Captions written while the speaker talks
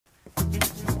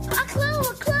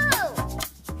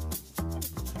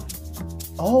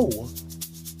Oh,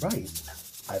 right.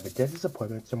 I have a dentist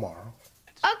appointment tomorrow.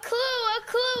 A clue, a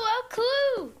clue, a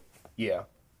clue! Yeah,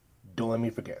 don't let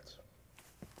me forget.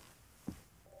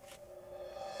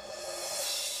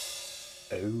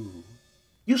 Oh,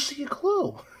 you see a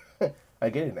clue. I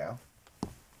get it now.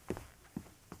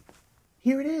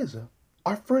 Here it is,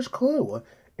 our first clue,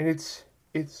 and it's,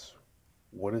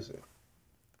 what is it?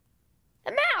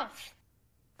 A mouth!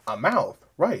 A mouth,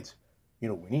 right. You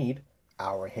know what we need?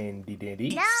 Our handy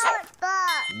dandy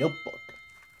notebook.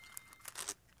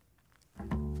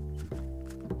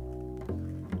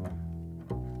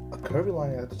 A curvy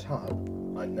line at the top,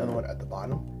 another one at the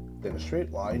bottom, then a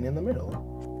straight line in the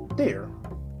middle. There,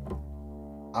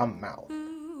 a mouth.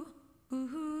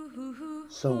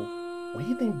 So, what do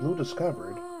you think Blue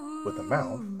discovered with a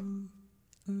mouth?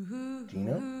 Do you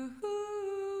know?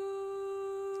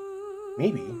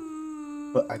 Maybe,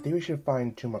 but I think we should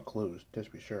find two more clues just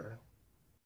to be sure.